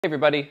Hey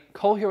everybody,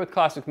 Cole here with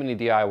Classic Mini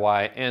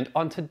DIY, and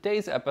on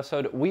today's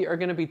episode we are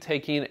going to be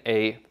taking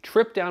a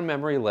trip down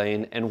memory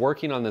lane and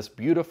working on this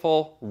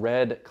beautiful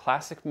red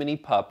Classic Mini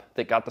pup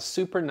that got the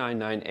Super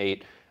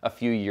 998 a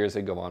few years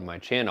ago on my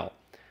channel.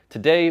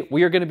 Today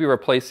we are going to be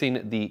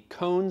replacing the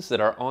cones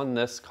that are on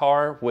this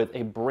car with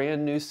a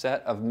brand new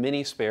set of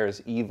Mini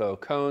Spares Evo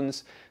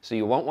cones, so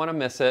you won't want to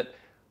miss it.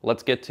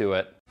 Let's get to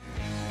it.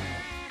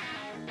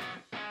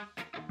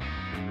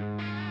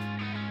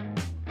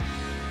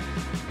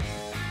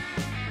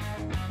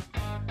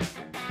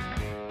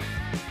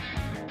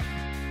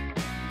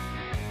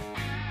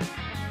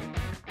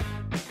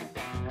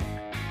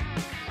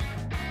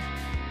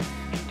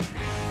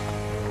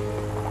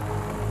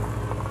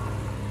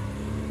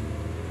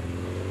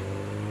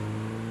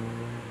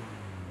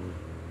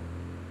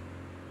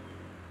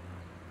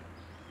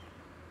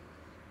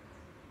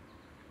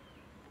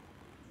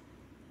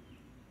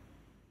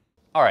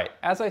 All right,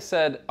 as I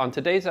said, on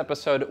today's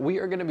episode, we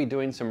are going to be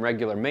doing some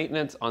regular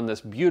maintenance on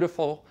this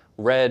beautiful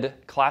red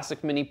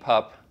Classic Mini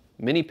pup,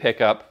 mini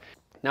pickup.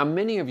 Now,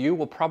 many of you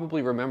will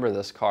probably remember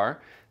this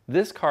car.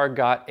 This car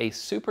got a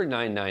Super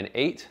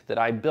 998 that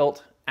I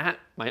built at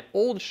my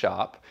old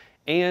shop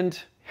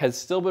and has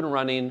still been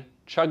running,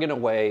 chugging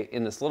away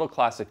in this little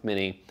Classic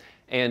Mini.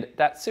 And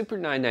that Super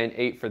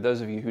 998, for those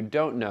of you who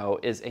don't know,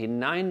 is a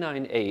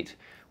 998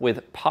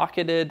 with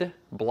pocketed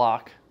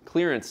block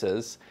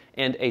clearances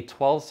and a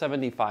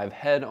 1275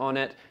 head on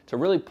it to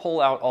really pull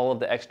out all of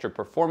the extra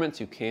performance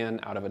you can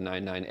out of a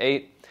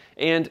 998.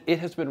 And it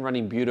has been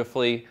running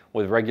beautifully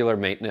with regular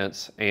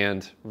maintenance,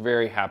 and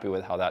very happy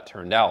with how that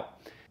turned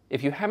out.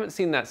 If you haven't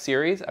seen that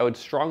series, I would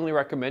strongly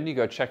recommend you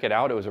go check it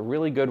out. It was a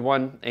really good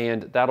one,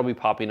 and that'll be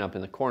popping up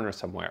in the corner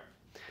somewhere.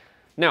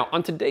 Now,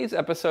 on today's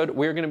episode,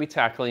 we're going to be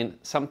tackling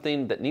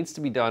something that needs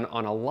to be done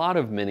on a lot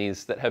of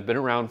Minis that have been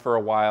around for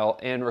a while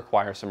and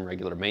require some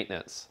regular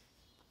maintenance.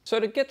 So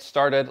to get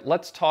started,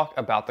 let's talk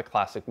about the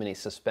Classic Mini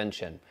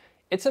suspension.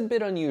 It's a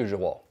bit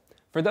unusual.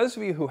 For those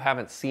of you who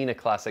haven't seen a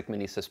Classic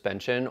Mini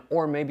suspension,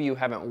 or maybe you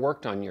haven't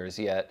worked on yours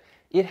yet,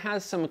 it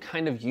has some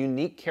kind of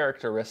unique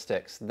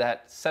characteristics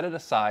that set it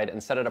aside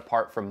and set it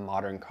apart from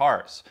modern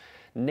cars.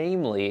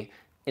 Namely,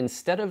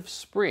 instead of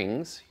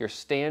springs, your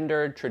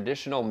standard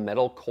traditional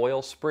metal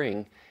coil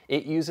spring,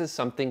 it uses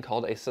something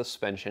called a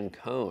suspension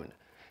cone.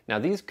 Now,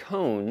 these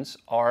cones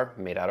are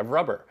made out of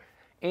rubber.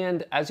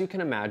 And as you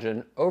can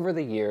imagine, over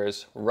the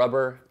years,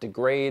 rubber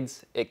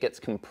degrades, it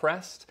gets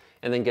compressed,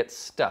 and then gets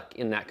stuck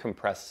in that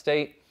compressed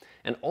state,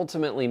 and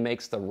ultimately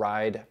makes the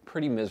ride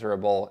pretty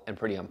miserable and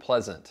pretty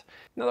unpleasant.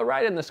 Now, the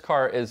ride in this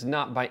car is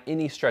not by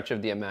any stretch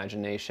of the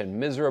imagination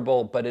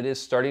miserable, but it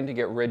is starting to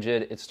get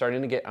rigid, it's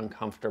starting to get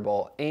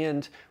uncomfortable,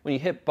 and when you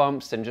hit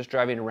bumps and just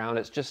driving around,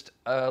 it's just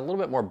a little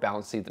bit more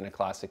bouncy than a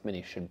Classic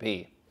Mini should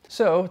be.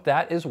 So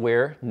that is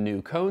where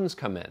new cones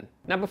come in.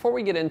 Now, before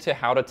we get into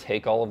how to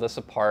take all of this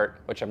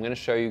apart, which I'm going to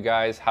show you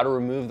guys how to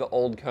remove the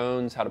old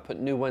cones, how to put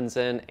new ones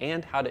in,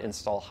 and how to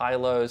install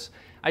high-lows,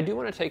 I do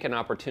want to take an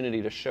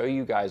opportunity to show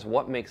you guys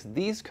what makes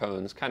these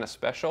cones kind of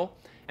special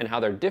and how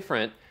they're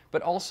different,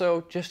 but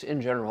also just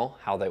in general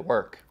how they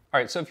work. All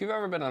right, so if you've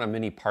ever been on a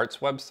Mini Parts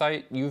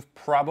website, you've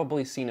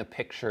probably seen a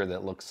picture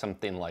that looks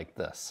something like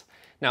this.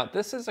 Now,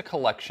 this is a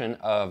collection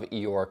of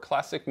your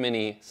Classic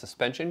Mini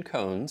suspension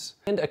cones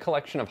and a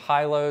collection of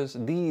high-lows.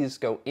 These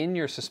go in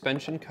your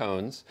suspension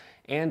cones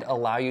and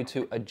allow you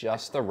to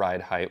adjust the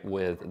ride height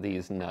with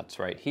these nuts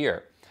right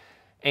here.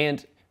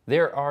 And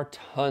there are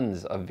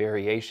tons of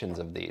variations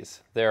of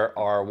these. There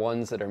are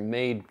ones that are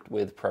made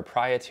with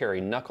proprietary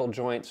knuckle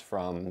joints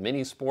from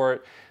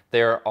Minisport.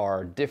 There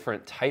are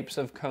different types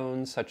of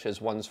cones, such as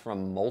ones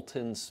from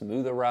Molten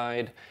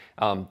Smooth-A-Ride.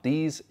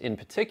 These in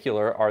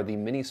particular are the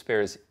Mini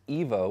Spares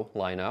Evo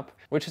lineup,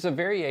 which is a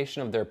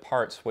variation of their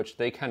parts, which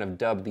they kind of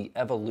dub the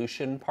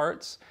Evolution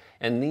parts.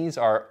 And these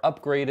are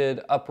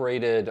upgraded,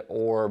 uprated,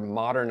 or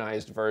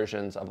modernized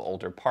versions of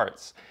older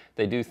parts.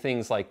 They do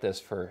things like this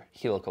for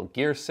helical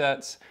gear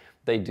sets.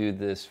 They do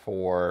this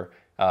for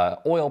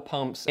oil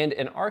pumps. And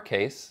in our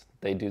case,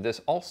 they do this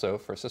also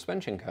for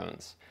suspension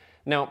cones.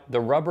 Now, the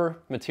rubber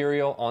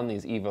material on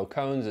these Evo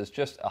cones is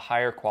just a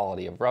higher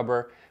quality of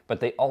rubber, but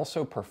they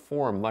also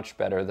perform much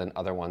better than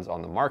other ones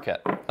on the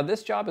market. Now,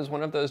 this job is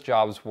one of those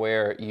jobs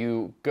where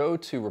you go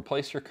to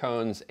replace your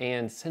cones,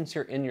 and since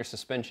you're in your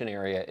suspension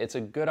area, it's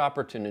a good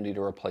opportunity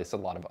to replace a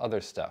lot of other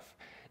stuff,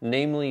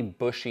 namely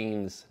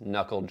bushings,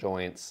 knuckle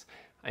joints,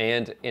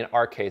 and in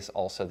our case,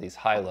 also these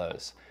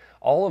high-lows.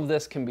 All of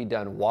this can be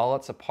done while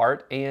it's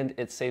apart, and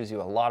it saves you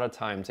a lot of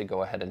time to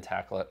go ahead and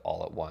tackle it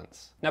all at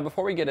once. Now,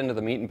 before we get into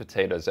the meat and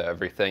potatoes of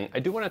everything, I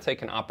do want to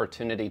take an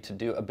opportunity to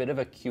do a bit of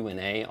a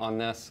Q&A on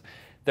this.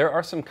 There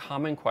are some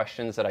common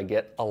questions that I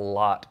get a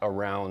lot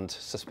around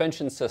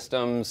suspension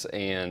systems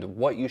and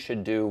what you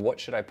should do, what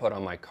should I put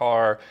on my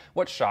car,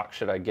 what shock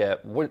should I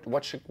get,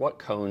 what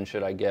cone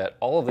should I get,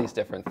 all of these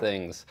different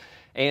things.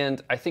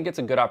 And I think it's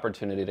a good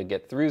opportunity to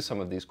get through some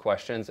of these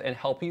questions and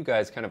help you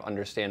guys kind of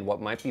understand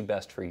what might be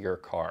best for your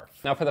car.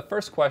 Now for the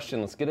first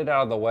question, let's get it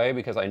out of the way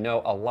because I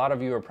know a lot of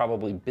you are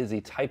probably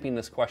busy typing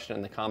this question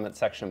in the comment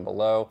section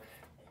below.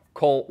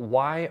 Cole,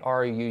 why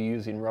are you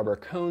using rubber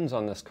cones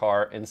on this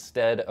car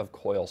instead of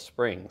coil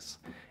springs?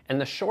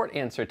 And the short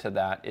answer to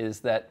that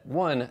is that,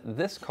 one,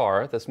 this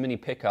car, this mini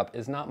pickup,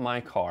 is not my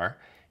car,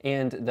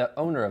 and the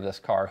owner of this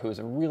car, who is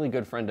a really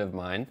good friend of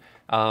mine,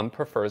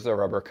 prefers the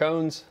rubber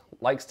cones,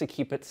 likes to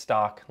keep it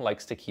stock,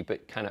 likes to keep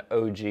it kind of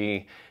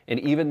OG, and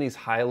even these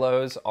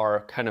high-lows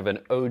are kind of an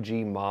OG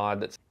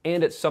mod,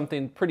 and it's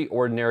something pretty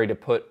ordinary to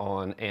put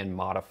on and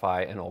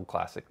modify an old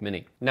classic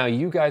Mini. Now,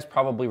 you guys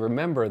probably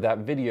remember that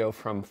video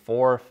from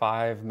 4,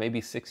 5, maybe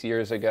 6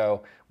 years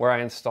ago where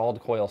I installed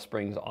coil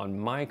springs on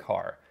my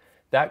car.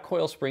 That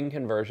coil spring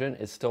conversion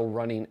is still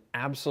running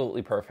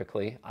absolutely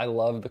perfectly. I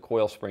love the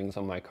coil springs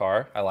on my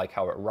car. I like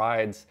how it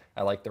rides.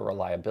 I like the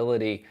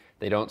reliability.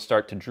 They don't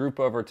start to droop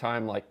over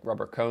time like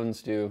rubber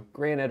cones do.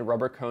 Granted,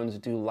 rubber cones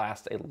do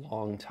last a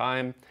long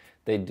time.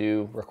 They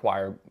do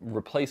require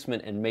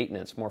replacement and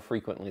maintenance more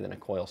frequently than a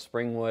coil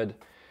spring would.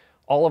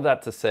 All of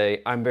that to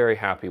say, I'm very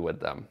happy with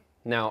them.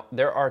 Now,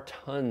 there are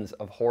tons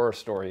of horror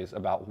stories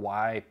about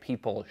why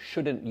people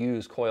shouldn't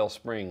use coil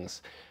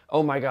springs.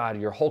 Oh my God,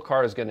 your whole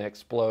car is gonna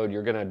explode.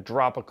 You're gonna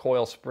drop a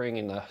coil spring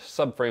and the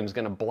subframe is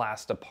gonna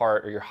blast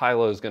apart, or your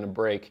high-low is gonna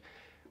break.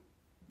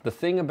 The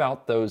thing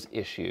about those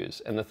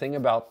issues and the thing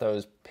about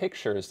those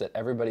pictures that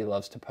everybody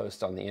loves to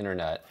post on the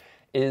internet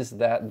is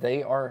that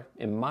they are,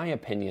 in my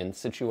opinion,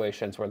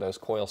 situations where those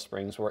coil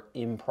springs were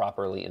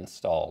improperly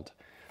installed.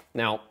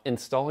 Now,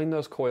 installing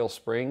those coil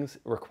springs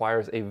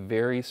requires a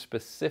very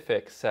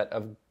specific set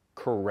of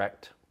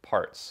correct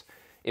parts.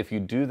 If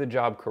you do the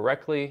job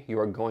correctly, you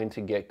are going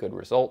to get good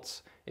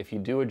results. If you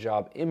do a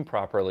job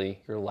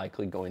improperly, you're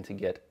likely going to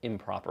get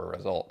improper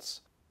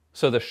results.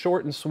 So the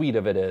short and sweet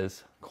of it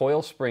is,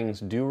 coil springs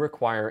do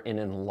require an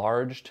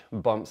enlarged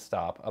bump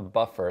stop, a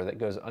buffer that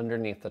goes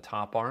underneath the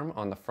top arm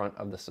on the front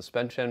of the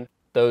suspension.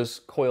 Those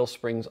coil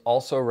springs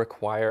also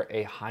require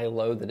a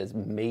high-low that is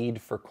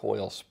made for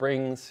coil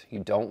springs. You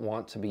don't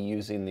want to be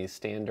using these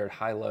standard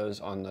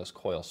high-lows on those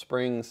coil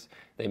springs.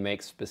 They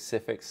make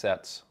specific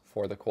sets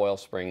for the coil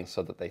springs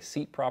so that they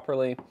seat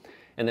properly.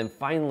 And then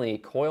finally,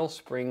 coil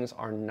springs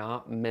are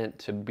not meant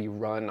to be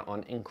run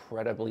on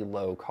incredibly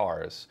low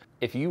cars.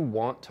 If you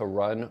want to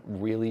run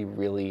really,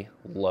 really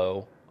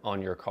low on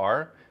your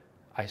car,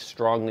 I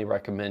strongly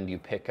recommend you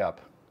pick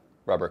up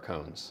rubber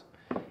cones.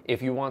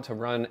 If you want to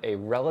run a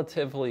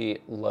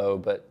relatively low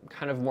but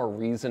kind of more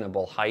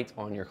reasonable height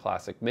on your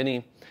classic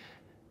Mini,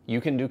 you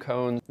can do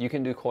cones, you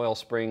can do coil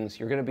springs,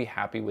 you're gonna be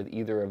happy with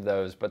either of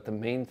those, but the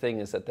main thing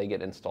is that they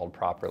get installed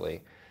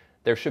properly.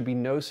 There should be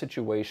no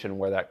situation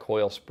where that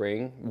coil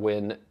spring,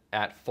 when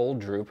at full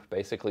droop,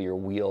 basically your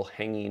wheel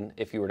hanging,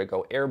 if you were to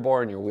go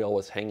airborne, your wheel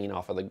was hanging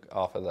off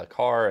of the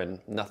car and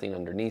nothing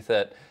underneath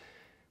it,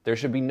 there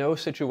should be no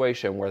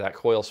situation where that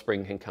coil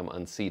spring can come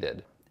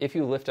unseated. If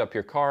you lift up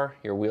your car,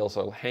 your wheels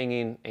are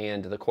hanging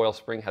and the coil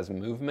spring has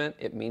movement,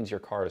 it means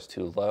your car is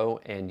too low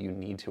and you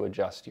need to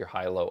adjust your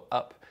high-low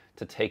up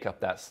to take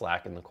up that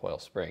slack in the coil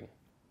spring.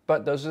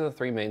 But those are the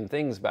three main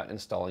things about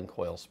installing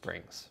coil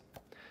springs.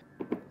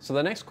 So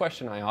the next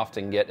question I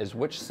often get is,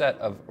 which set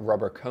of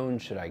rubber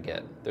cones should I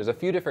get? There's a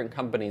few different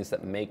companies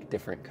that make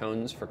different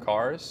cones for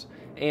cars,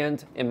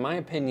 and in my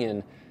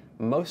opinion,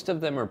 most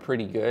of them are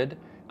pretty good.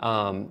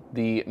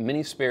 The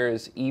Mini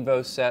Spares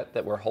Evo set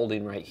that we're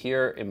holding right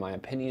here, in my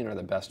opinion, are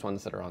the best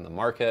ones that are on the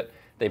market.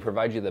 They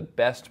provide you the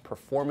best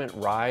performant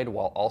ride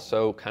while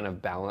also kind of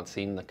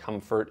balancing the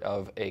comfort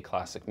of a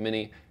classic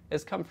Mini,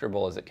 as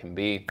comfortable as it can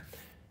be.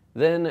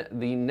 Then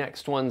the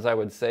next ones I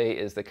would say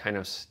is the kind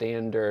of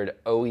standard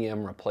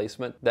OEM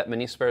replacement that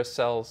Mini Spares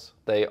sells.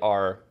 They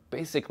are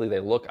basically, they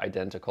look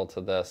identical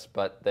to this,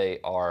 but they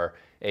are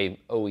a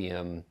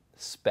OEM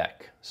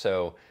spec.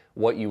 So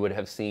what you would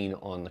have seen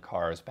on the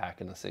cars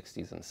back in the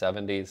 60s and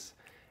 70s.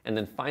 And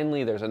then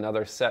finally, there's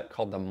another set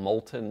called the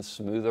Molten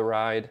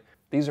Smooth-A-Ride.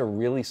 These are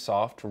really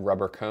soft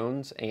rubber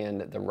cones,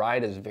 and the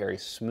ride is very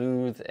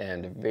smooth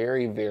and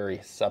very, very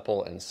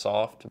supple and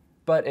soft.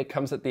 But it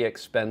comes at the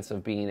expense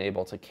of being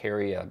able to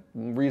carry a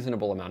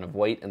reasonable amount of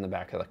weight in the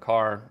back of the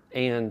car.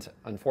 And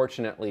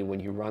unfortunately, when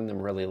you run them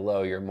really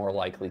low, you're more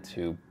likely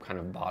to kind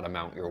of bottom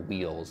out your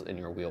wheels in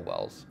your wheel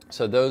wells.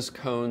 So those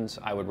cones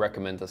I would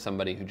recommend to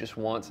somebody who just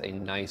wants a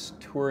nice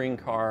touring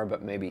car,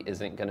 but maybe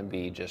isn't gonna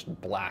be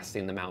just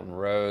blasting the mountain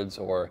roads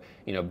or,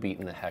 you know,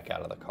 beating the heck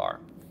out of the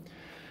car.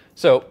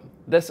 So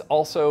this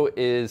also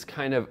is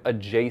kind of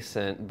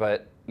adjacent,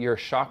 but your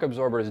shock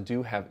absorbers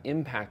do have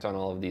impact on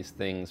all of these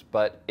things,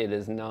 but it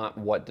is not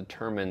what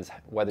determines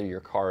whether your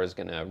car is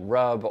gonna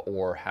rub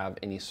or have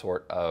any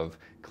sort of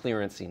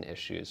clearancing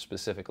issues,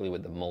 specifically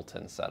with the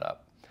Molten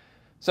setup.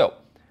 So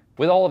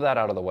with all of that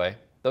out of the way,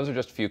 those are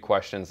just a few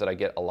questions that I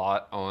get a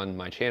lot on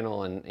my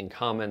channel and in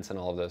comments and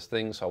all of those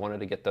things, so I wanted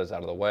to get those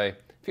out of the way.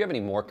 If you have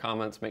any more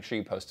comments, make sure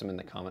you post them in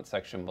the comment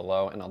section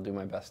below and I'll do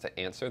my best to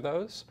answer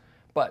those.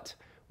 But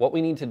what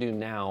we need to do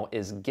now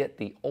is get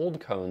the old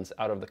cones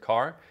out of the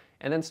car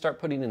and then start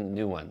putting in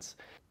new ones.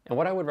 And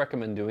what I would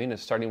recommend doing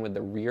is starting with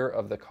the rear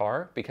of the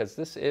car, because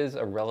this is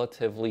a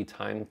relatively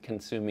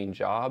time-consuming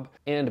job.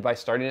 And by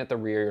starting at the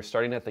rear, you're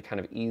starting at the kind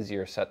of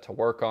easier set to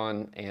work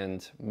on,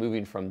 and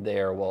moving from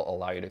there will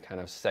allow you to kind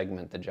of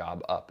segment the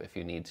job up if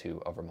you need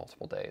to over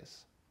multiple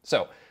days.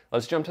 So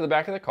let's jump to the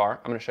back of the car.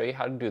 I'm going to show you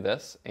how to do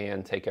this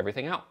and take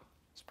everything out.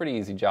 It's a pretty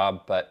easy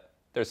job, but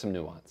there's some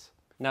nuance.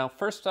 Now,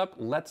 first up,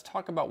 let's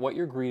talk about what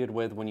you're greeted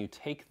with when you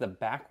take the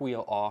back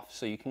wheel off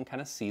so you can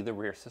kind of see the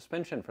rear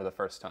suspension for the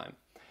first time.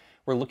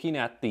 We're looking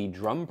at the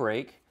drum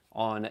brake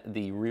on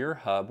the rear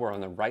hub. We're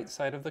on the right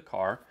side of the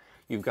car.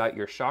 You've got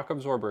your shock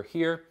absorber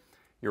here,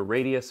 your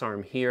radius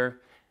arm here,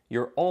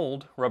 your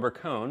old rubber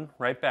cone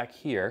right back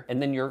here,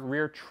 and then your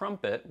rear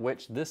trumpet,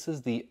 which this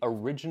is the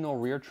original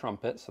rear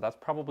trumpet, so that's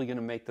probably going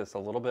to make this a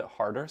little bit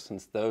harder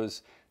since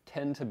those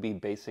tend to be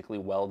basically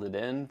welded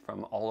in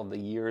from all of the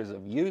years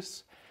of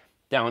use.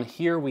 Down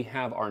here we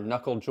have our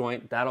knuckle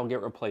joint. That'll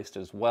get replaced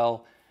as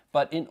well.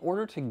 But in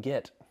order to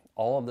get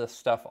all of this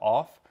stuff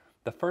off,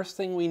 the first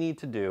thing we need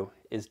to do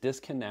is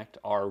disconnect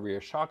our rear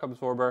shock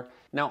absorber.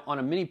 Now on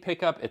a mini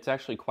pickup, it's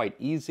actually quite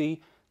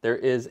easy. There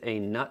is a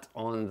nut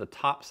on the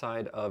top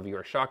side of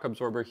your shock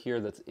absorber here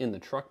that's in the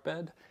truck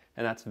bed,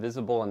 and that's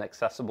visible and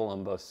accessible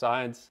on both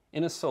sides.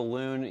 In a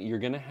saloon, you're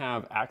gonna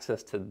have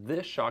access to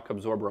this shock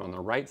absorber on the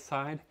right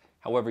side.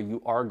 However,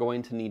 you are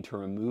going to need to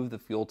remove the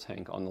fuel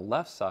tank on the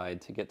left side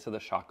to get to the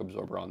shock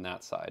absorber on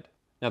that side.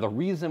 Now the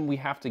reason we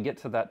have to get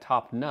to that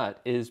top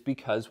nut is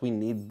because we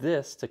need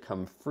this to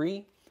come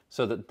free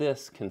so that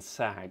this can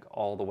sag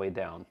all the way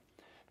down.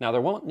 Now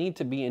there won't need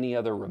to be any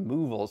other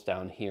removals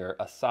down here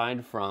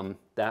aside from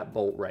that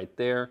bolt right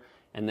there,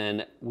 and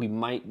then we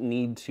might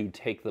need to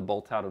take the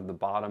bolt out of the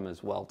bottom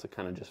as well to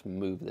kind of just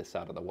move this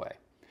out of the way.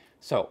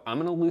 So I'm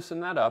gonna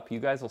loosen that up. You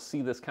guys will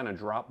see this kind of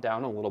drop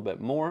down a little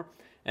bit more,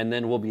 and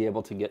then we'll be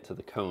able to get to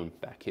the cone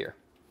back here.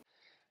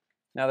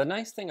 Now the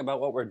nice thing about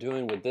what we're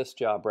doing with this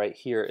job right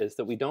here is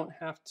that we don't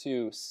have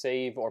to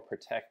save or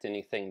protect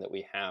anything that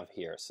we have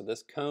here. So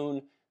this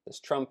cone, this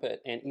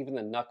trumpet, and even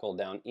the knuckle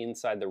down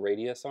inside the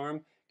radius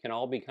arm can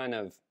all be kind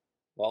of,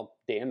 well,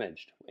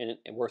 damaged. In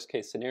worst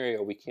case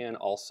scenario, we can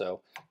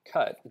also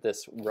cut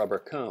this rubber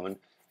cone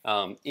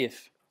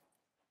if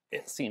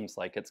it seems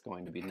like it's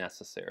going to be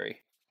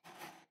necessary.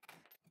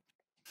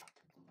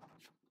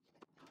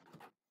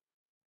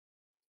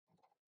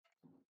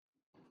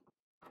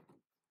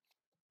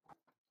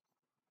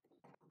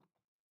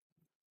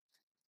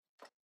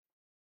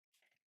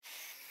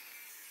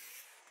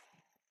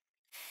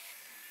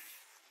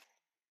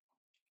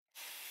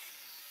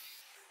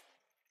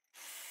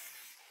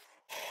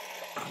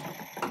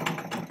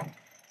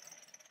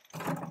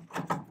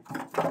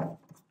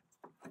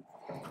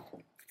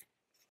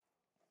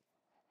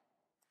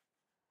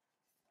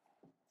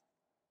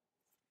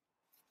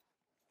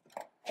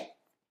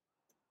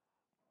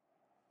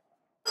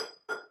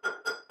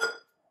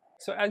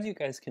 So as you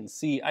guys can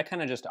see, I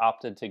kind of just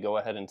opted to go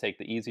ahead and take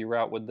the easy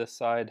route with this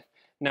side.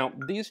 Now,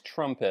 these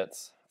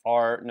trumpets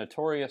are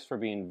notorious for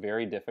being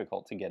very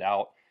difficult to get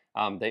out.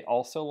 They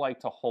also like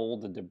to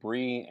hold the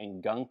debris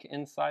and gunk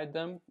inside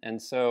them,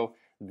 and so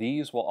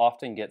these will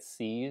often get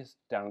seized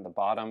down at the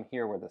bottom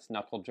here where this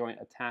knuckle joint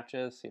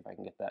attaches. See if I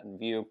can get that in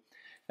view.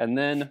 And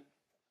then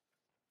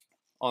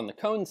on the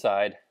cone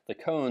side, the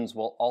cones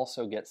will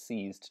also get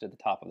seized to the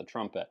top of the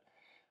trumpet.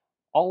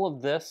 All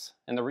of this,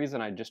 and the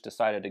reason I just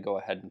decided to go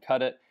ahead and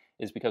cut it,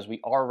 is because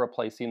we are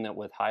replacing it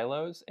with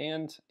high-lows,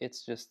 and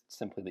it's just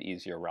simply the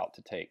easier route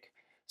to take.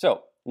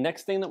 So,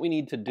 next thing that we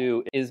need to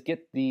do is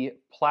get the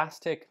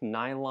plastic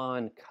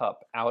nylon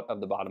cup out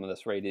of the bottom of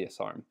this radius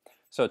arm.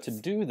 So to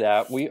do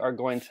that, we are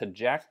going to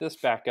jack this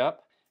back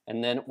up,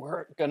 and then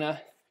we're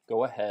gonna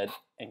go ahead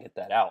and get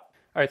that out.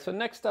 All right, so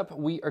next up,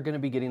 we are gonna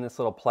be getting this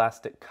little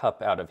plastic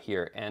cup out of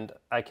here, and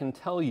I can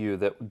tell you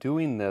that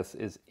doing this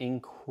is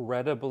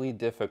incredibly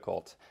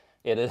difficult.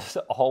 It is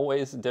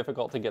always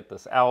difficult to get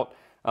this out,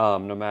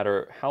 no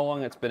matter how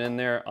long it's been in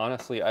there.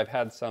 Honestly, I've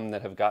had some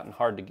that have gotten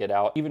hard to get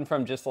out, even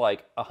from just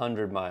like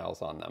 100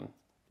 miles on them.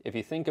 If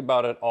you think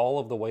about it, all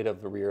of the weight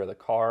of the rear of the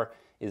car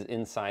is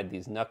inside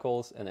these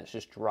knuckles, and it's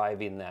just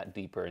driving that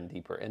deeper and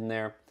deeper in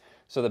there.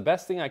 So the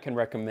best thing I can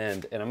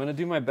recommend, and I'm gonna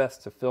do my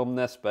best to film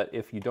this, but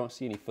if you don't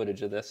see any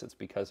footage of this, it's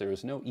because there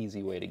is no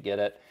easy way to get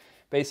it.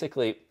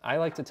 Basically, I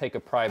like to take a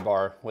pry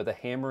bar with a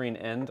hammering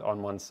end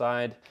on one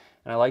side,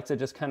 and I like to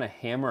just kind of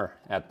hammer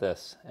at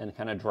this and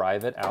kind of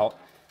drive it out.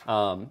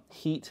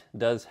 Heat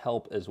does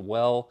help as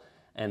well,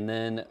 and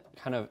then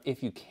kind of,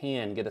 if you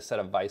can, get a set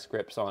of vice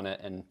grips on it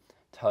and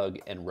tug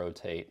and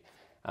rotate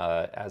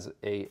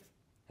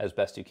as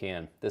best you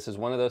can. This is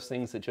one of those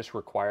things that just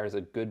requires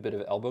a good bit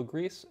of elbow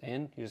grease,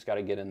 and you just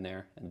gotta get in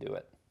there and do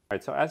it. All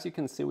right, so as you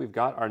can see, we've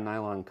got our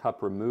nylon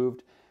cup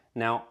removed.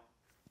 Now,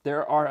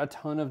 there are a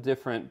ton of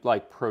different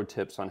pro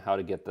tips on how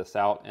to get this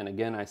out. And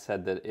again, I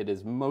said that it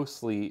is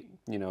mostly,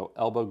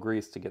 elbow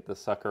grease to get this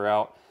sucker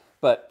out.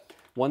 But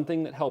one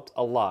thing that helped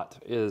a lot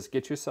is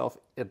get yourself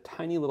a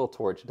tiny little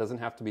torch. It doesn't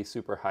have to be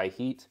super high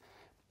heat,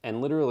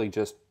 and literally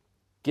just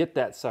get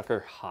that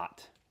sucker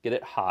hot. Get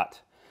it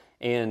hot.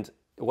 And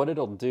what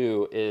it'll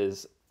do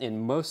is in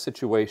most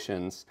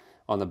situations,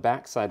 on the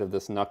back side of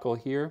this knuckle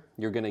here,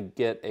 you're gonna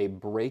get a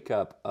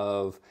breakup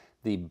of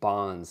the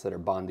bonds that are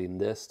bonding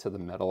this to the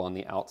metal on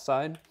the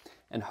outside,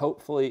 and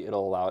hopefully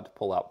it'll allow it to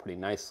pull out pretty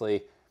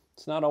nicely.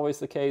 It's not always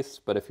the case,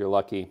 but if you're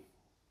lucky,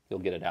 you'll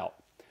get it out.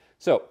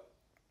 So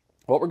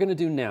what we're gonna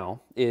do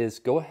now is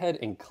go ahead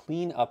and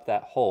clean up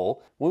that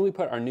hole. When we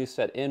put our new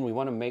set in, we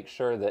wanna make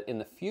sure that in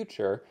the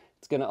future,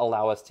 it's gonna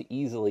allow us to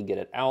easily get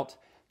it out.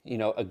 You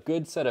know, a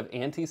good set of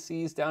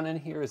anti-seize down in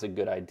here is a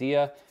good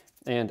idea,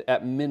 and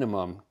at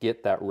minimum,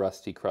 get that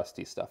rusty,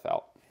 crusty stuff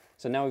out.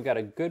 So now we've got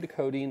a good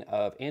coating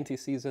of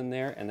anti-seize in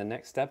there, and the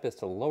next step is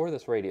to lower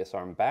this radius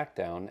arm back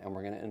down, and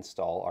we're gonna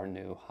install our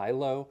new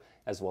high-low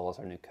as well as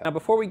our new cone. Now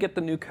before we get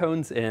the new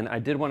cones in, I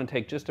did want to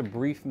take just a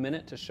brief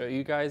minute to show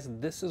you guys,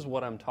 this is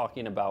what I'm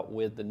talking about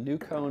with the new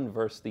cone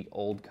versus the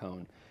old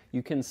cone.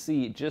 You can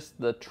see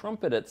just the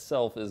trumpet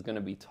itself is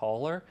gonna be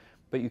taller,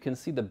 but you can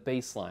see the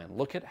baseline.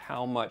 Look at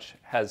how much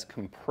has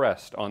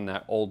compressed on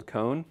that old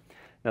cone.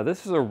 Now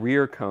this is a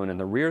rear cone, and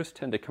the rears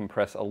tend to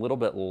compress a little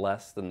bit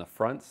less than the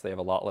fronts. They have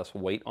a lot less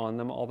weight on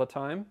them all the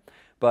time.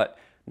 But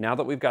now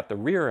that we've got the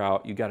rear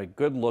out, you got a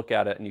good look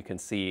at it, and you can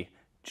see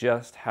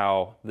just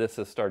how this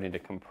is starting to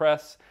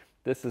compress.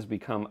 This has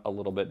become a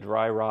little bit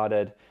dry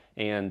rotted,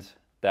 and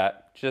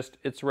that just,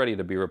 it's ready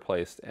to be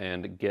replaced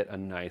and get a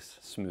nice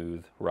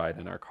smooth ride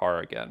in our car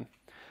again.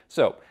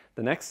 So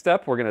the next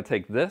step, we're gonna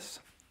take this,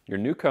 your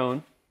new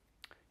cone,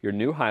 your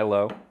new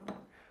high-low,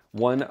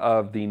 one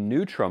of the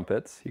new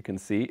trumpets. You can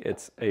see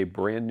it's a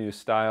brand new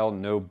style,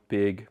 no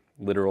big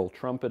literal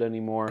trumpet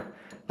anymore.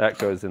 That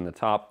goes in the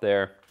top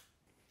there.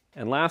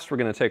 And last, we're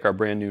gonna take our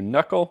brand new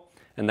knuckle,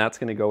 and that's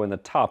gonna go in the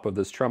top of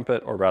this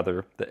trumpet, or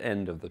rather the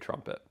end of the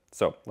trumpet.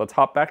 So let's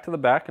hop back to the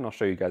back and I'll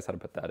show you guys how to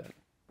put that in.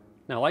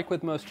 Now, like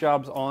with most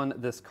jobs on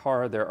this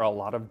car, there are a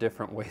lot of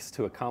different ways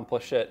to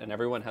accomplish it, and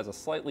everyone has a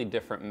slightly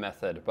different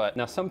method. But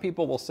now some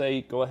people will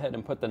say, go ahead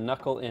and put the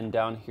knuckle in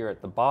down here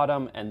at the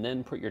bottom and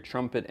then put your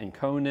trumpet and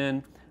cone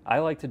in. I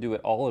like to do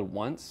it all at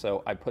once,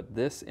 so I put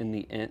this in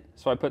the end.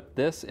 So I put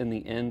this in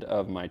the end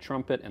of my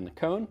trumpet and the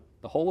cone,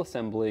 the whole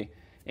assembly,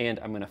 and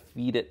I'm gonna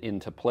feed it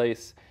into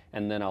place,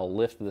 and then I'll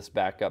lift this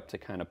back up to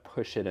kind of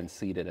push it and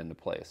seat it into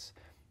place.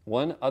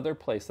 One other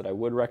place that I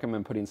would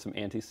recommend putting some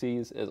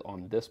anti-seize is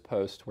on this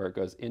post where it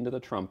goes into the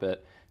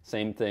trumpet.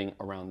 Same thing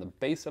around the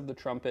base of the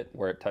trumpet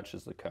where it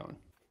touches the cone.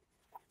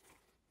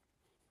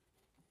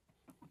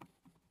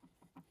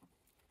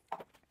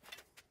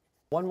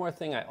 One more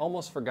thing I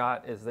almost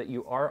forgot is that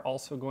you are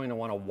also going to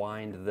want to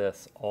wind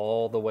this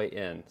all the way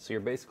in. So you're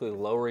basically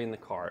lowering the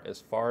car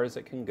as far as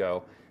it can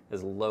go,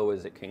 as low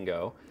as it can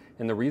go.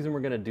 And the reason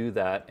we're going to do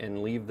that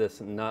and leave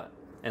this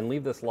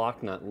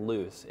lock nut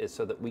loose is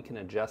so that we can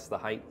adjust the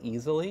height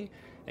easily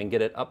and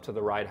get it up to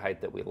the ride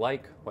height that we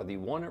like, whether you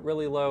want it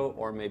really low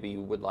or maybe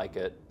you would like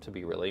it to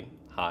be really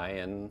high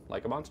and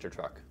like a monster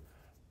truck.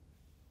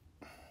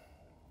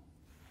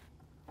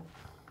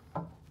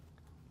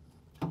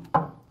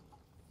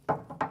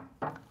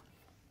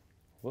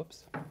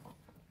 Whoops.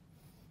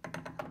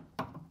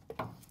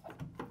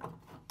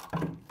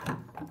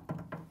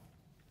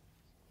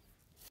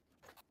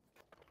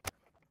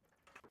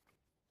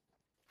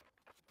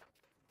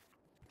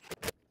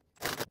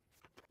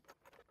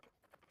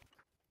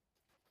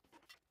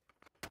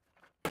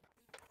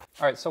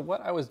 All right, so what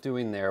I was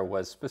doing there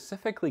was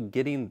specifically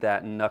getting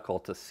that knuckle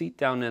to seat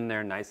down in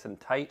there nice and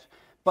tight,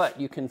 but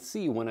you can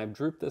see when I've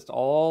drooped this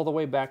all the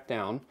way back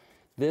down,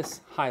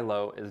 this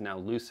high-low is now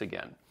loose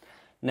again.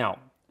 Now,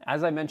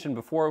 as I mentioned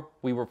before,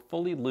 we were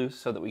fully loose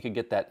so that we could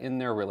get that in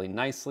there really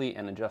nicely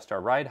and adjust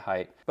our ride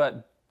height,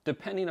 but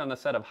depending on the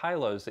set of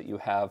high-lows that you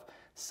have,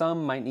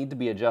 some might need to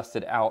be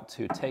adjusted out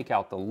to take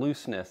out the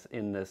looseness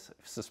in this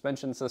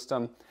suspension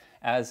system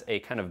as a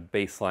kind of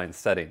baseline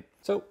setting.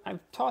 So I've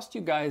tossed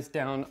you guys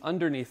down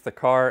underneath the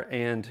car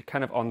and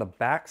kind of on the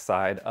back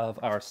side of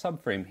our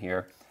subframe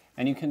here,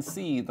 and you can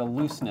see the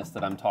looseness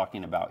that I'm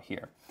talking about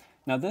here.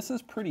 Now this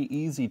is pretty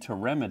easy to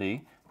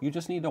remedy. You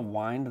just need to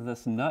wind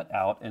this nut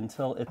out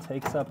until it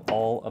takes up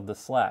all of the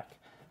slack.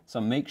 So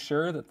make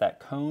sure that that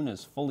cone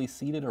is fully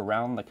seated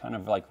around the kind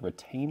of like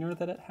retainer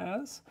that it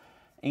has,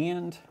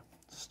 and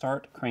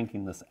start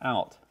cranking this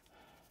out.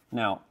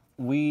 Now,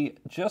 we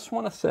just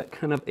want to set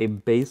kind of a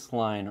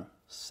baseline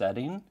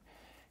setting,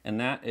 and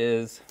that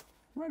is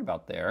right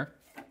about there.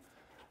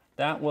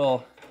 That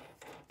will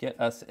get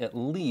us at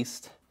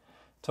least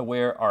to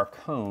where our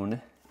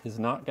cone is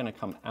not going to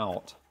come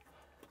out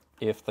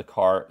if the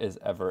car is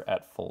ever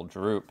at full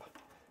droop.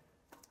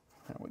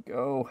 There we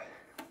go.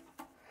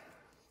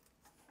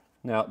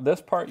 Now,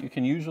 this part you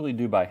can usually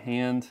do by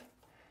hand,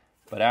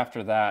 but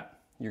after that,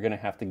 you're going to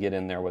have to get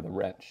in there with a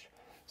wrench.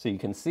 So you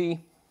can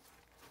see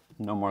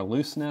no more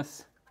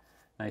looseness,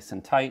 nice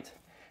and tight.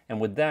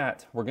 And with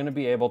that, we're going to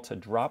be able to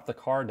drop the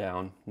car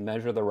down,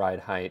 measure the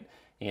ride height,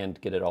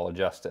 and get it all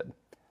adjusted.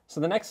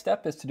 So the next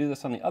step is to do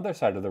this on the other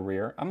side of the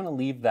rear. I'm going to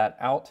leave that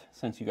out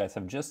since you guys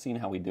have just seen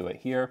how we do it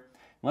here.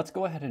 Let's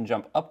go ahead and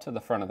jump up to the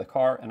front of the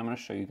car, and I'm going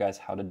to show you guys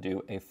how to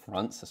do a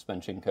front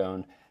suspension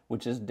cone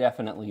which is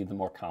definitely the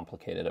more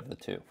complicated of the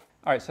two.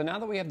 All right, so now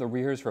that we have the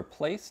rears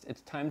replaced,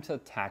 it's time to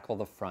tackle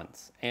the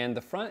fronts. And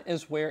the front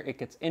is where it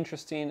gets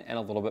interesting and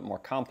a little bit more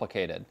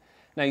complicated.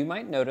 Now you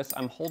might notice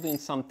I'm holding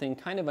something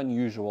kind of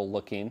unusual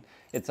looking.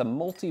 It's a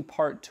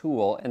multi-part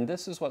tool, and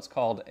this is what's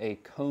called a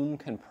cone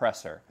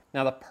compressor.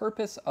 Now the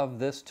purpose of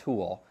this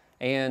tool,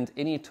 and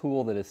any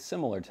tool that is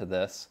similar to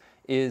this,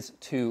 is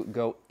to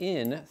go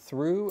in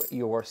through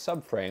your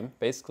subframe,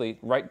 basically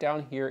right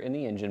down here in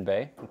the engine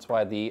bay. That's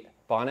why the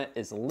bonnet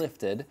is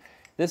lifted.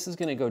 This is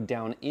going to go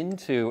down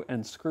into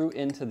and screw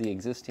into the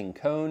existing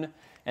cone,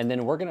 and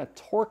then we're going to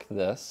torque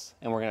this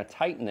and we're going to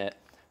tighten it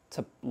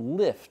to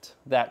lift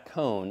that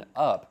cone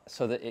up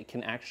so that it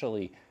can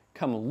actually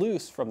come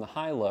loose from the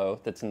high-low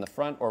that's in the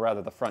front, or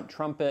rather the front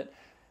trumpet,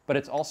 but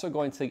it's also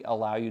going to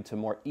allow you to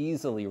more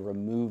easily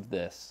remove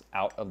this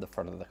out of the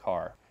front of the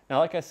car. Now,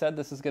 like I said,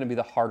 this is going to be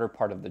the harder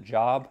part of the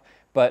job,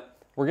 but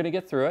we're going to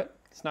get through it.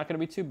 It's not going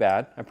to be too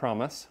bad, I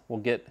promise. We'll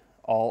get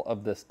all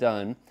of this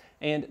done.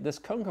 And this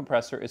cone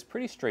compressor is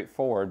pretty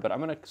straightforward, but I'm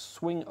going to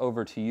swing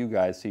over to you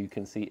guys so you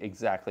can see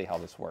exactly how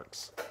this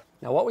works.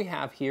 Now what we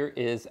have here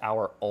is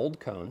our old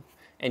cone,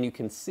 and you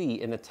can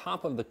see in the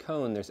top of the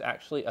cone there's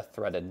actually a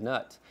threaded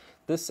nut.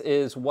 This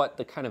is what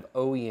the kind of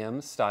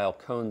OEM style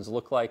cones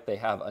look like. They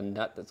have a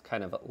nut that's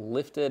kind of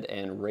lifted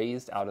and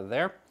raised out of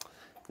there.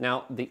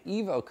 Now the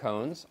Evo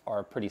cones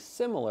are pretty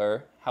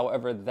similar,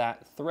 however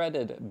that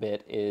threaded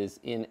bit is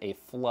in a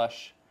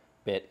flush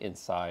bit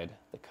inside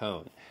the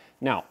cone.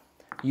 Now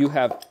you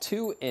have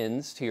two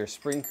ends to your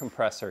spring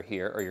compressor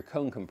here, or your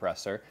cone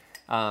compressor.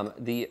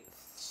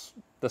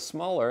 The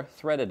smaller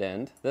threaded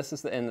end, this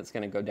is the end that's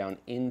going to go down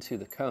into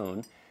the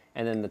cone,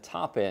 and then the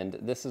top end,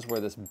 this is where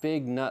this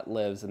big nut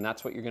lives, and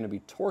that's what you're going to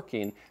be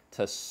torquing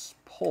to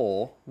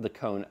pull the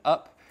cone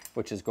up,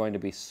 which is going to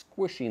be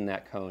squishing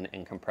that cone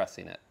and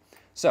compressing it.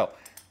 So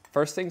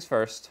first things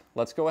first,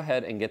 let's go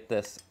ahead and get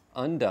this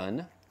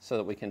undone so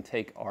that we can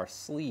take our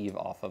sleeve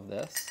off of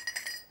this,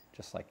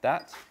 just like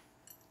that.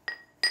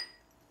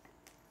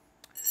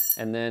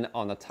 And then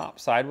on the top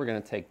side, we're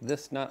going to take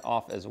this nut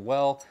off as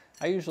well.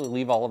 I usually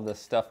leave all of this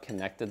stuff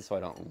connected so I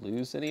don't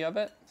lose any of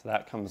it. So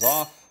that comes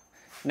off.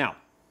 Now,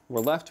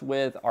 we're left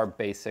with our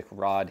basic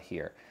rod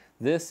here.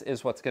 This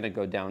is what's going to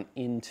go down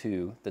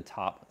into the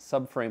top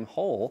subframe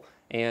hole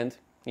and,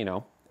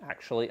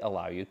 actually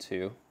allow you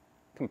to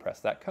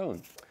compress that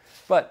cone.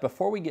 But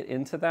before we get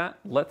into that,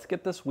 let's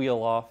get this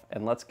wheel off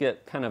and let's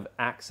get kind of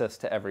access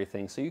to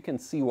everything so you can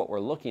see what we're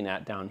looking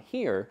at down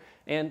here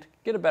and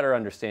get a better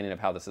understanding of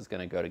how this is going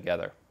to go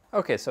together.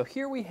 Okay, so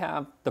here we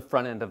have the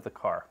front end of the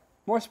car.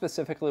 More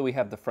specifically, we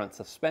have the front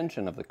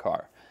suspension of the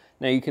car.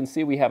 Now you can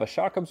see we have a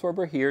shock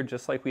absorber here,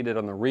 just like we did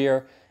on the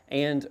rear,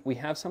 and we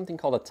have something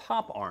called a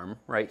top arm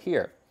right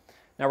here.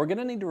 Now we're going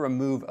to need to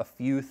remove a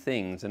few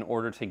things in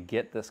order to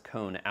get this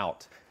cone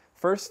out.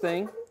 First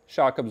thing,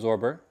 shock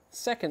absorber.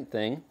 Second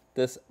thing,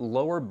 this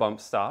lower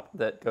bump stop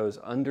that goes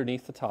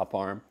underneath the top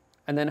arm.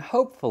 And then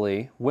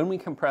hopefully, when we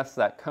compress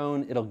that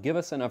cone, it'll give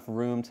us enough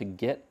room to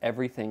get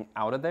everything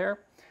out of there.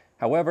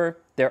 However,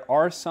 there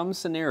are some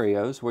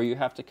scenarios where you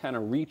have to kind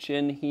of reach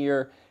in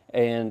here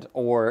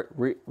or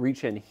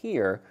reach in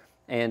here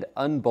and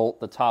unbolt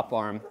the top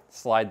arm,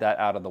 slide that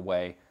out of the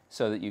way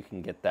so that you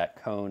can get that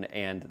cone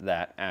and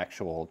that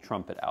actual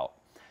trumpet out.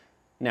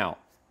 Now,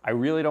 I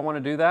really don't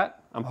want to do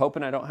that. I'm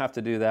hoping I don't have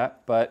to do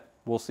that, but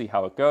we'll see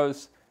how it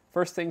goes.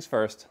 First things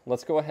first,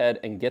 let's go ahead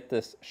and get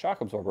this shock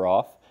absorber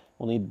off.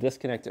 We'll need to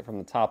disconnect it from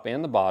the top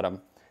and the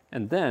bottom,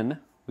 and then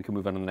we can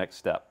move on to the next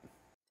step.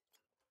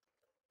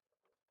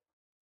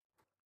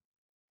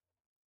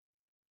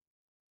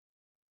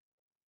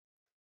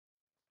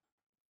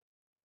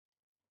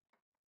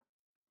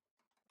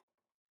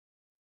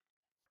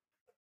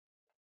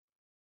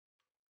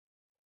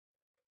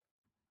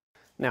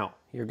 Now,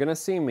 you're going to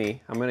see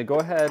me. I'm going to go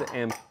ahead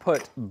and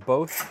put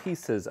both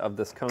pieces of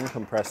this cone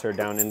compressor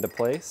down into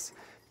place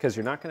because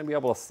you're not going to be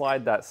able to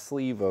slide that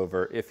sleeve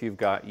over if you've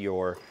got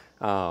your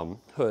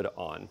hood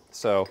on.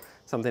 So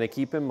something to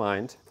keep in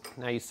mind.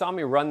 Now you saw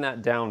me run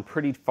that down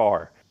pretty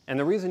far. And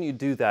the reason you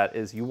do that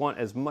is you want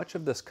as much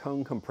of this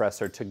cone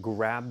compressor to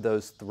grab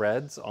those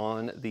threads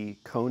on the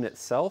cone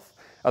itself.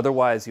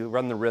 Otherwise, you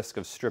run the risk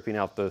of stripping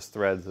out those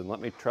threads. And let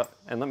me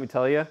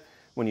tell you,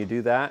 when you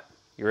do that,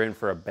 you're in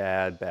for a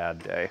bad,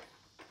 bad day.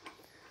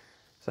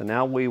 So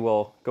now we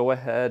will go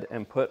ahead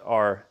and put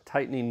our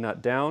tightening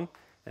nut down,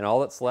 and all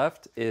that's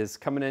left is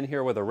coming in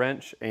here with a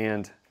wrench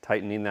and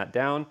tightening that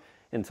down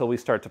until we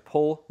start to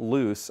pull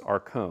loose our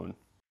cone.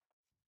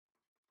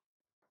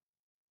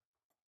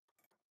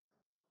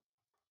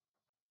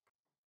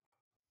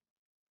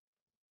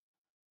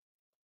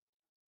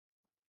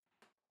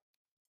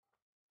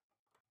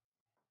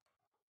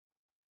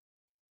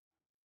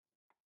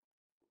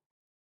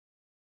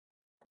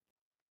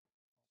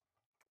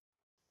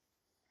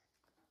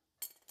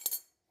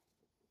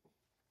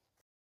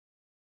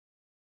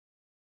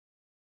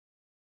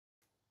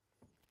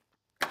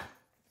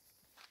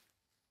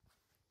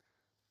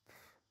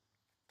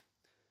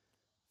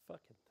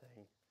 Fucking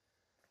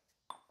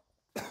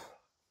thing.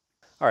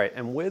 All right,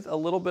 and with a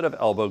little bit of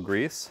elbow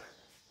grease,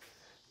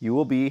 you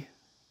will be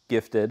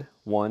gifted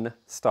one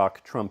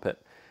stock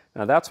trumpet.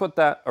 Now that's what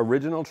that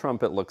original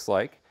trumpet looks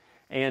like,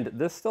 and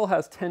this still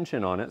has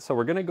tension on it, so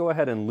we're gonna go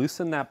ahead and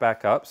loosen that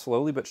back up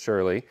slowly but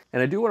surely.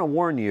 And I do wanna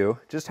warn you,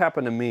 just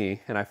happened to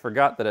me, and I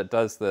forgot that it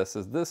does this,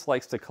 is this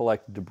likes to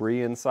collect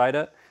debris inside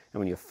it,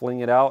 and when you fling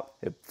it out,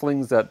 it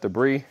flings that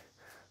debris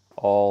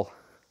all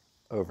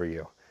over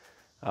you.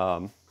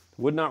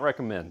 Would not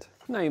recommend.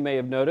 Now you may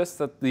have noticed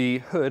that the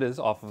hood is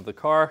off of the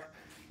car.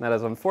 That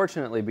is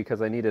unfortunately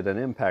because I needed an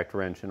impact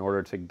wrench in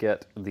order to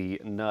get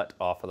the nut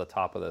off of the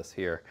top of this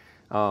here.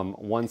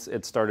 Once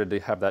it started to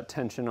have that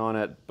tension on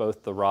it,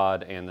 both the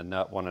rod and the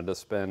nut wanted to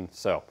spin,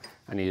 so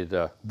I needed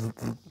to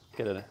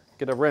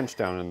get a wrench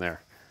down in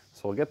there.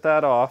 So we'll get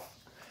that off,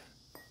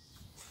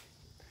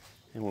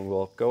 and we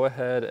will go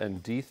ahead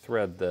and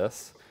de-thread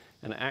this.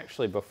 And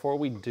actually, before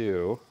we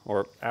do,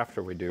 or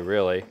after we do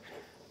really,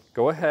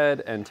 go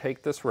ahead and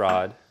take this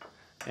rod,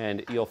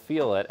 and you'll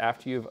feel it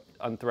after you've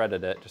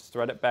unthreaded it. Just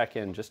thread it back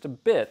in just a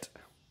bit.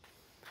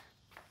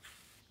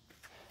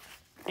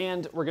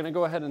 And we're gonna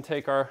go ahead and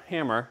take our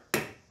hammer.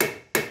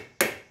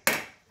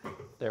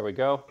 There we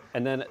go.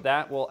 And then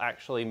that will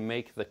actually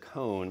make the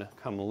cone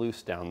come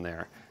loose down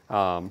there,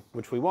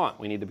 which we want.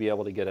 We need to be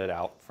able to get it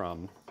out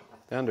from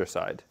the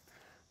underside.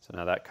 So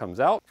now that comes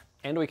out,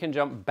 and we can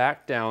jump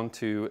back down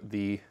to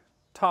the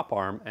top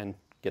arm and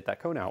get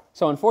that cone out.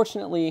 So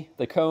unfortunately,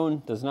 the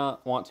cone does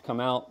not want to come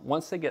out.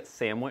 Once they get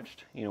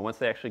sandwiched, once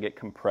they actually get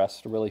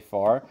compressed really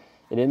far,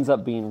 it ends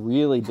up being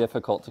really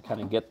difficult to kind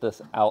of get this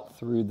out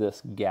through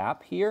this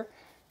gap here.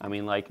 I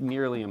mean, like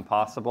nearly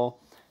impossible.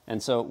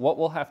 And so what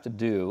we'll have to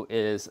do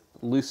is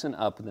loosen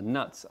up the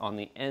nuts on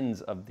the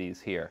ends of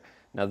these here.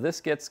 Now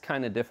this gets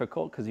kind of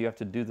difficult because you have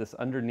to do this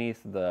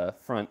underneath the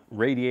front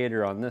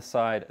radiator on this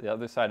side. The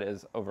other side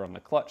is over on the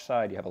clutch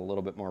side. You have a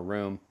little bit more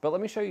room. But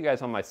let me show you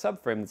guys on my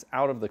subframe that's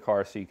out of the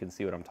car so you can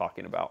see what I'm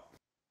talking about.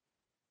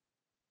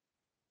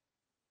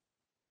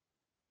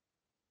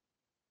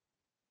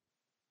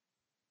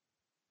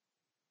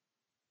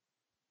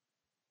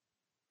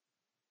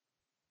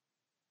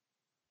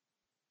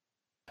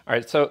 All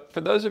right, so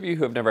for those of you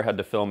who have never had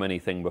to film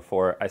anything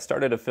before, I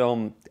started a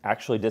film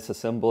actually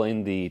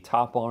disassembling the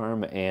top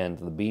arm and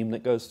the beam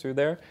that goes through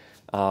there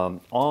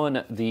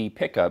on the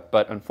pickup,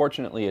 but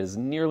unfortunately it is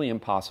nearly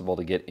impossible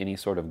to get any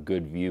sort of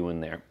good view in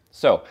there.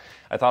 So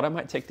I thought I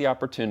might take the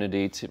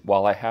opportunity to,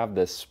 while I have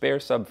this spare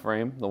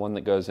subframe, the one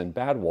that goes in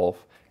Bad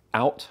Wolf,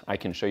 out, I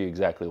can show you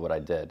exactly what I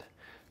did.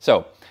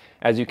 So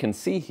as you can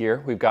see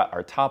here, we've got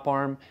our top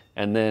arm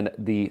and then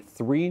the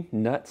 3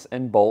 nuts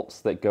and bolts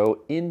that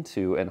go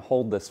into and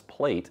hold this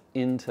plate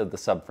into the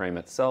subframe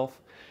itself.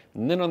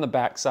 And then on the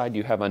back side,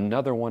 you have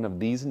another one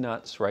of these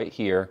nuts right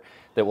here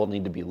that will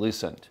need to be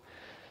loosened.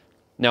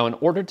 Now, in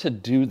order to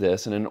do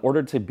this and in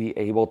order to be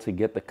able to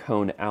get the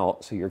cone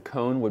out, so your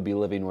cone would be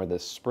living where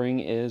this spring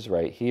is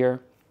right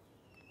here,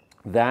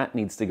 that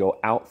needs to go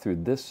out through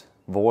this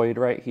void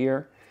right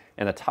here,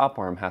 and the top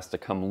arm has to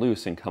come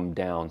loose and come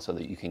down so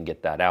that you can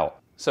get that out.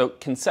 So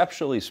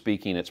conceptually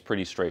speaking, it's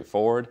pretty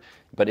straightforward,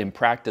 but in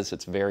practice,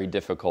 it's very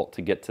difficult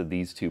to get to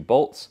these 2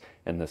 bolts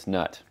and this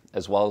nut,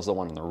 as well as the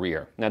one on the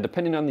rear. Now,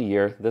 depending on the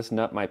year, this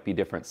nut might be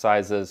different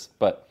sizes,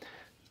 but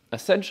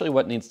essentially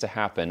what needs to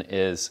happen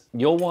is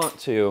you'll want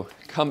to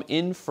come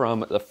in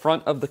from the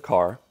front of the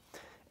car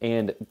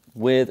and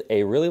with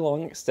a really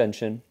long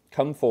extension,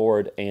 come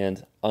forward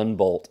and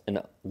unbolt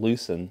and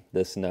loosen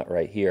this nut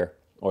right here,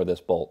 or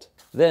this bolt.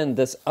 Then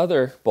this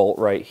other bolt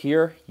right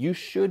here, you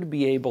should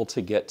be able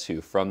to get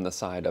to from the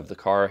side of the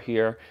car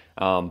here.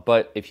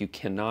 But if you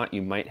cannot,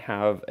 you might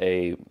have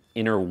a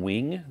inner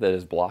wing that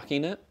is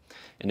blocking it.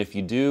 And if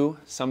you do,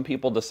 some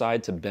people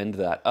decide to bend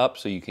that up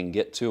so you can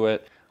get to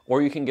it,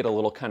 or you can get a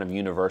little kind of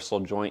universal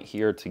joint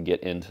here to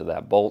get into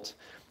that bolt.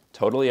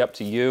 Totally up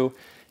to you.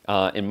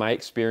 In my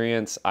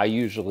experience, I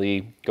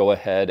usually go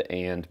ahead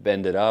and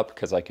bend it up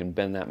because I can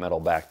bend that metal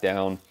back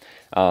down.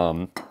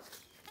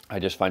 I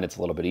just find it's a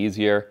little bit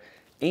easier.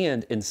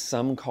 And in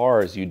some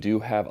cars, you do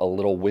have a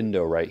little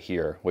window right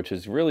here, which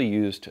is really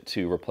used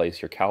to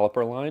replace your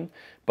caliper line,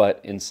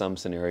 but in some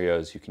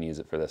scenarios, you can use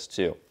it for this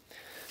too.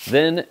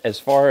 Then, as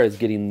far as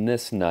getting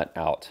this nut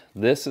out,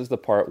 this is the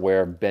part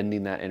where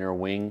bending that inner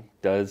wing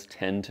does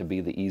tend to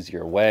be the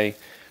easier way,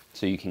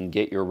 so you can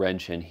get your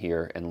wrench in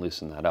here and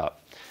loosen that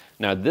up.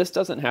 Now, this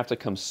doesn't have to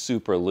come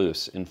super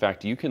loose. In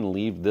fact, you can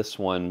leave this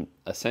one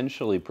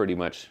essentially pretty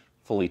much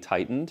fully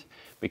tightened,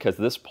 because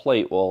this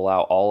plate will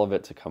allow all of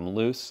it to come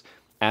loose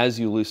as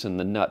you loosen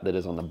the nut that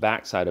is on the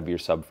back side of your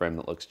subframe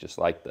that looks just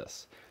like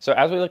this. So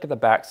as we look at the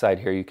back side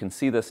here, you can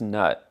see this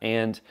nut,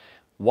 and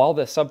while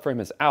the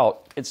subframe is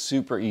out, it's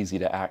super easy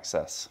to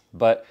access.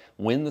 But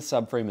when the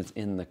subframe is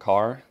in the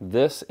car,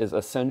 this is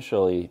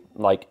essentially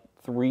like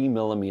 3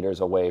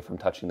 millimeters away from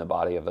touching the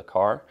body of the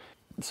car.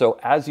 So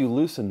as you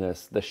loosen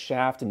this, the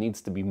shaft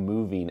needs to be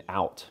moving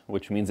out,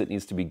 which means it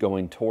needs to be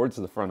going towards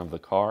the front of the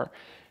car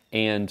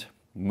and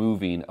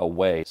moving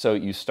away. So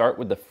you start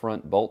with the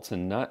front bolts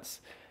and nuts,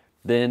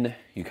 then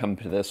you come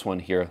to this one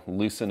here,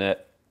 loosen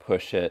it,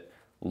 push it,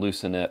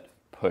 loosen it,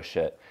 push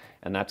it,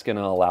 and that's going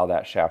to allow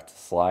that shaft to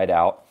slide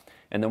out.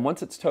 And then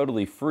once it's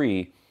totally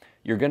free,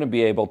 you're going to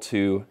be able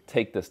to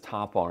take this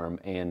top arm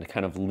and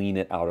kind of lean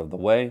it out of the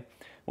way,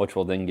 which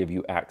will then give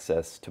you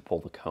access to pull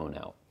the cone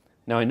out.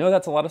 Now I know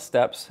that's a lot of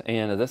steps,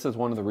 and this is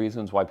one of the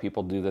reasons why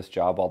people do this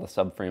job while the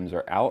subframes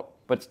are out,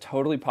 but it's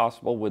totally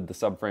possible with the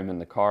subframe in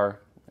the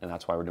car, and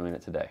that's why we're doing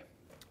it today.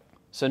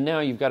 So now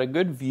you've got a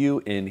good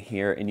view in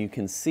here, and you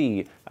can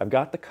see I've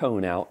got the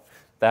cone out.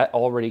 That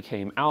already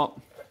came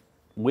out.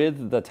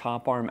 With the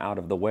top arm out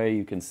of the way,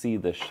 you can see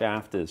the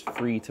shaft is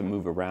free to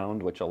move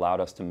around, which allowed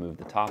us to move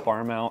the top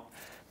arm out.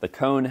 The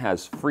cone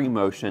has free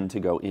motion to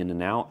go in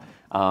and out.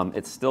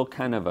 It's still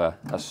kind of a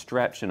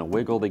stretch and a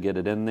wiggle to get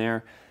it in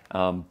there,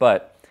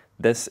 but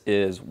this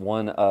is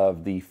one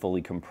of the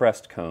fully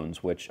compressed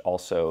cones, which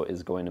also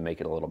is going to make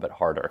it a little bit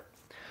harder.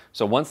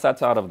 So once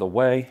that's out of the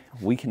way,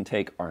 we can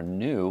take our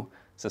new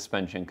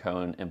suspension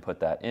cone and put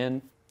that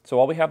in. So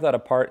while we have that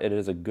apart, it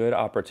is a good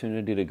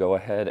opportunity to go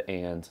ahead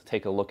and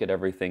take a look at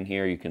everything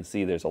here. You can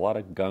see there's a lot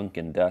of gunk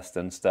and dust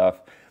and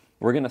stuff.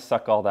 We're gonna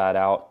suck all that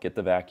out, get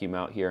the vacuum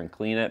out here and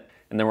clean it.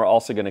 And then we're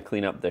also gonna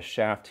clean up this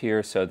shaft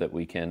here so that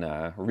we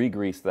can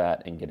re-grease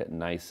that and get it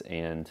nice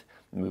and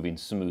moving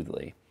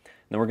smoothly. And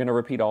then we're gonna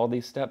repeat all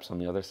these steps on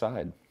the other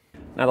side.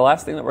 Now the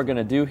last thing that we're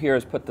gonna do here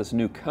is put this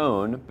new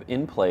cone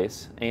in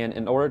place. And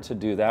in order to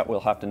do that, we'll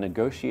have to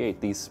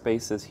negotiate these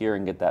spaces here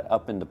and get that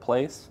up into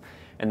place.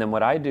 And then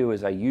what I do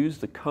is I use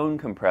the cone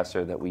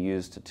compressor that we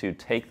used to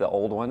take the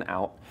old one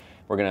out.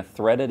 We're gonna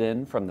thread it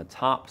in from the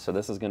top, so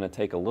this is gonna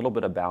take a little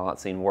bit of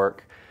balancing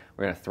work.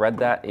 We're gonna thread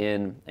that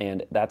in,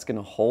 and that's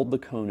gonna hold the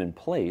cone in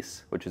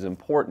place, which is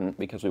important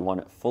because we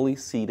want it fully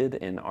seated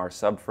in our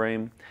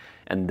subframe.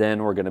 And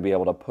then we're gonna be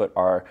able to put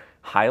our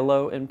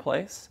high-low in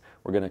place.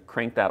 We're gonna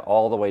crank that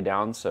all the way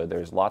down so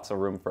there's lots of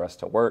room for us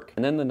to work.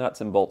 And then the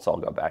nuts and bolts all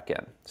go back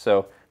in.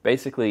 So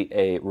basically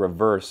a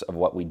reverse of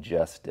what we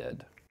just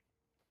did.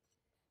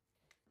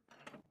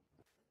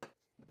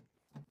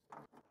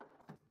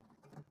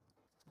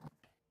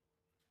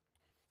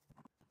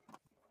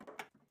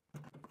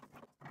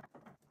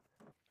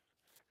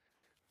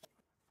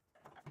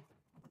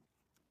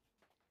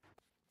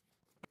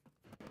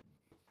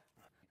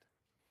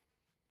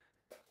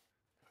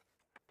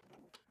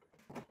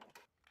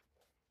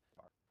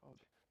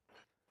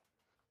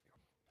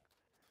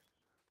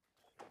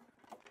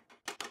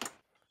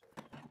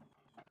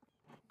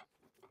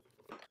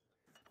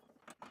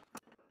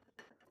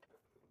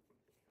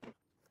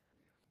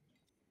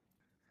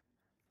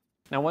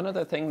 Now, one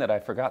other thing that I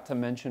forgot to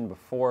mention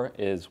before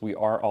is we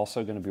are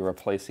also going to be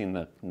replacing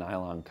the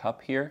nylon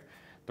cup here.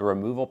 The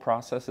removal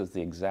process is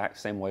the exact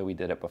same way we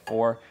did it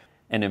before.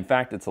 And in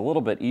fact, it's a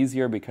little bit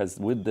easier because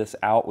with this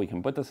out, we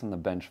can put this in the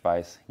bench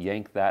vise,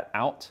 yank that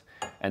out,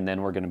 and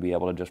then we're going to be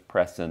able to just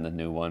press in the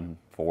new one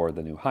for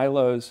the new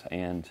high-lows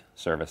and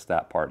service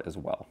that part as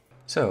well.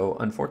 So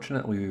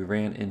unfortunately, we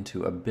ran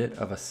into a bit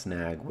of a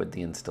snag with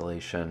the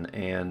installation,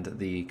 and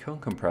the cone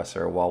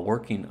compressor, while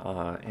working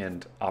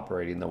and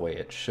operating the way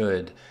it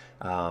should,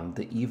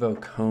 the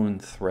Evo cone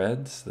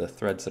threads, the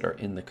threads that are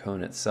in the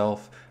cone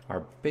itself,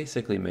 are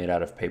basically made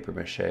out of paper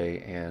mache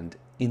and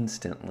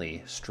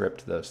instantly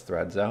stripped those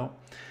threads out.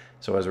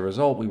 So as a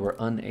result, we were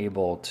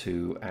unable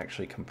to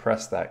actually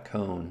compress that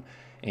cone,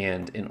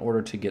 and in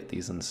order to get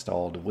these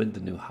installed with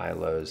the new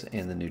high-lows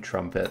and the new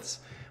trumpets,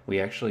 we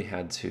actually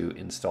had to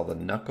install the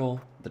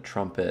knuckle, the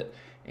trumpet,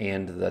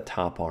 and the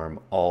top arm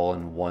all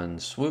in one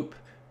swoop.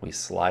 We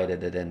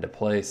slided it into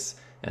place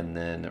and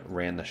then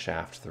ran the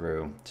shaft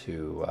through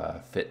to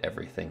fit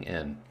everything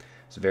in.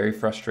 It's a very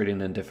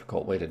frustrating and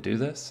difficult way to do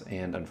this,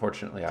 and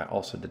unfortunately I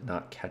also did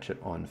not catch it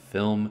on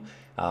film.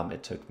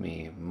 It took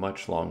me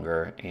much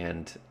longer,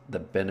 and the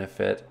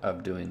benefit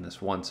of doing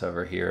this once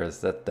over here is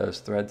that those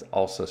threads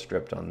also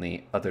stripped on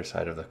the other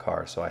side of the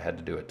car, so I had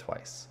to do it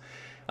twice.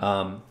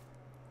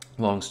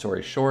 Long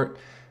story short,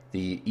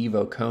 the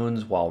Evo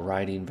cones, while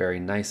riding very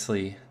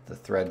nicely, the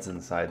threads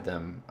inside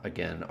them,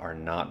 again, are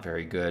not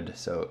very good,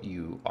 so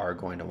you are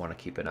going to want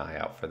to keep an eye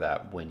out for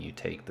that when you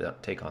take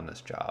on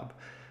this job.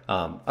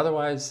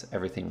 Otherwise,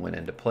 everything went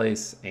into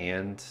place,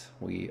 and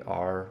we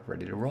are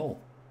ready to roll.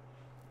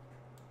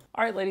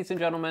 All right, ladies and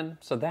gentlemen,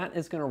 so that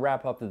is going to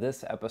wrap up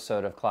this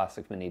episode of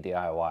Classic Mini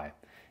DIY.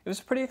 It was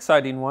a pretty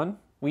exciting one.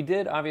 We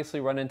did obviously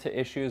run into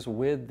issues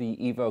with the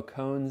Evo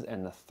cones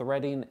and the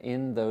threading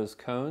in those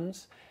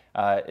cones.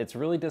 It's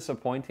really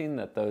disappointing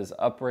that those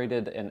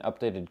uprated and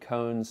updated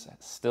cones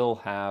still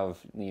have,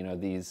 you know,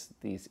 these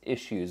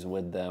issues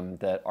with them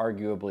that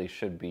arguably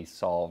should be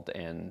solved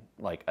and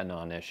like a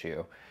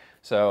non-issue.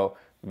 So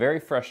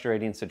very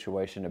frustrating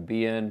situation to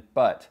be in,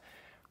 but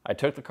I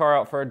took the car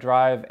out for a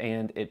drive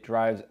and it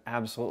drives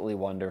absolutely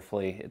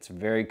wonderfully. It's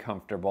very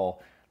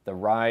comfortable. The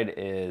ride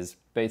is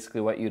basically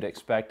what you'd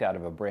expect out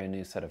of a brand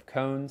new set of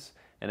cones,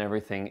 and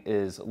everything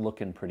is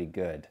looking pretty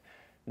good.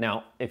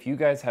 Now, if you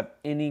guys have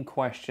any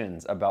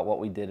questions about what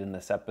we did in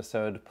this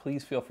episode,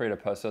 please feel free to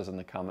post those in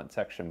the comment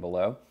section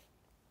below.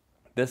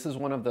 This is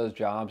one of those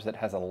jobs that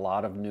has a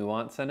lot of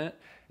nuance in it.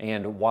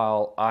 And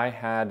while I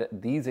had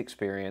these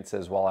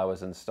experiences while I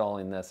was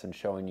installing this and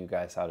showing you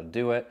guys how to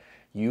do it,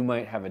 you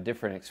might have a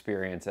different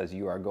experience as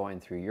you are going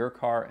through your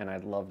car, and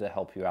I'd love to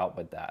help you out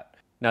with that.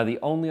 Now, the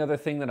only other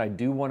thing that I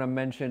do want to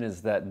mention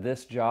is that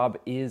this job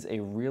is a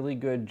really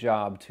good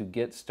job to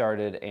get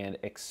started and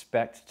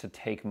expect to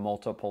take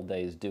multiple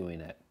days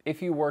doing it.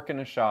 If you work in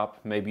a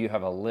shop, maybe you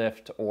have a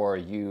lift or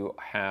you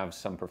have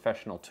some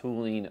professional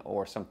tooling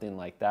or something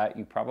like that,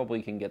 you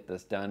probably can get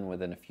this done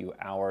within a few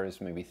hours,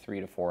 maybe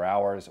 3 to 4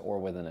 hours, or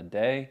within a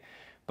day.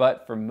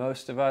 But for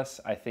most of us,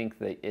 I think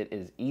that it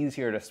is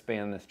easier to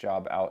span this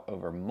job out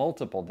over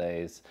multiple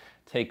days,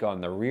 take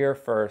on the rear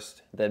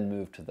first, then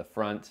move to the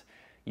front.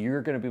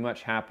 You're going to be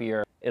much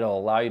happier. It'll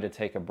allow you to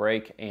take a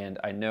break, and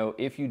I know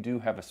if you do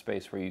have a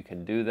space where you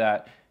can do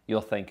that,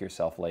 you'll thank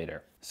yourself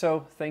later.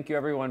 So thank you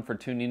everyone for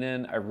tuning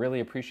in. I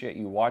really appreciate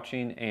you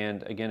watching,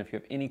 and again, if you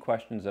have any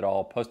questions at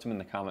all, post them in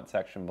the comment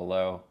section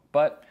below.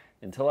 But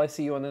until I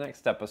see you on the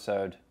next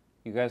episode,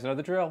 you guys know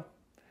the drill.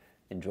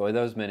 Enjoy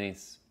those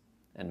minis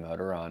and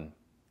motor on.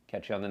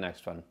 Catch you on the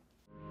next one.